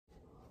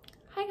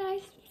Hi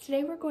guys,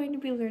 today we're going to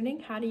be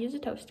learning how to use a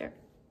toaster.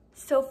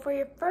 So for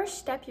your first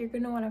step, you're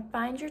going to want to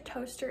find your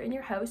toaster in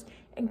your house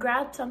and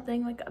grab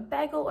something like a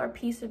bagel or a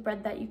piece of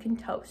bread that you can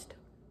toast.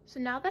 So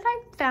now that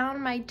I've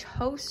found my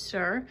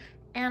toaster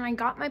and I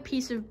got my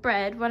piece of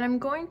bread, what I'm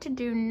going to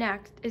do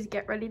next is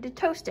get ready to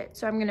toast it.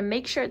 So I'm going to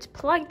make sure it's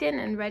plugged in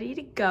and ready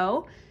to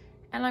go.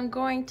 And I'm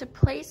going to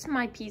place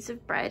my piece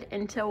of bread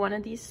into one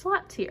of these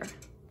slots here.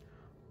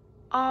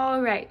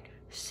 All right.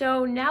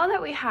 So now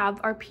that we have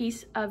our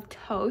piece of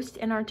toast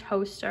in our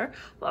toaster,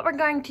 what we're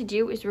going to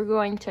do is we're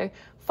going to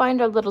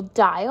find our little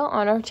dial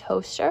on our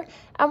toaster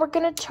and we're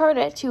going to turn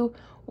it to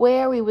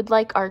where we would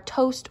like our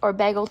toast or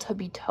bagel to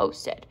be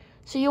toasted.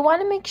 So you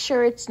want to make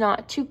sure it's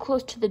not too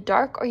close to the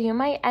dark or you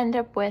might end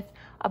up with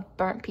a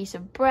burnt piece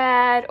of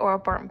bread or a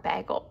burnt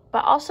bagel.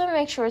 But also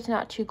make sure it's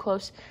not too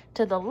close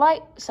to the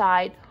light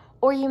side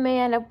or you may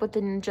end up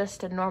with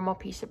just a normal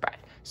piece of bread.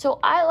 So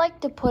I like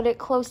to put it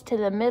close to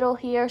the middle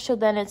here, so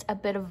then it's a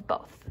bit of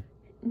both.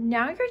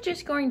 Now you're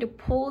just going to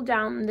pull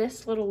down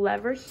this little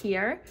lever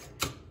here,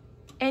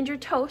 and your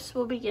toast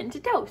will begin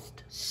to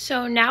toast.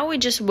 So now we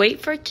just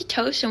wait for it to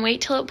toast and wait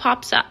till it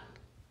pops up.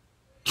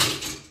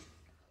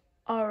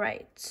 All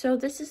right, so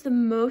this is the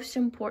most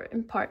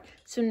important part.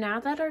 So now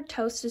that our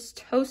toast is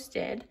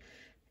toasted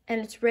and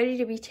it's ready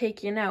to be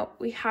taken out,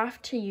 we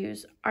have to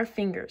use our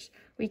fingers.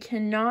 We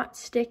cannot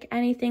stick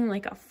anything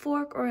like a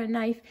fork or a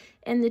knife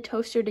in the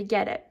toaster to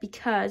get it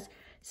because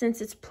since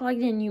it's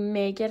plugged in, you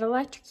may get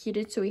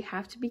electrocuted, so we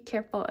have to be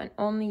careful and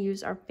only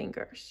use our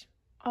fingers.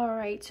 All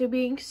right, so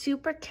being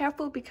super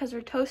careful because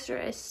our toaster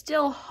is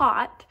still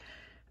hot,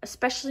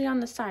 especially on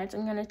the sides.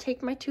 I'm gonna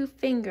take my two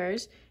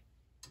fingers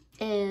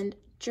and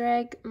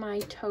drag my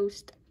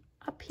toast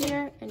up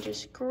here and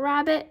just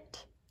grab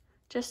it.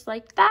 Just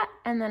like that,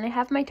 and then I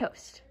have my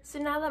toast. So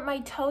now that my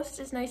toast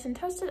is nice and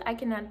toasted, I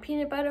can add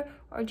peanut butter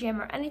or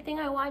jam or anything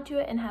I want to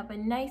it and have a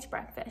nice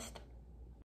breakfast.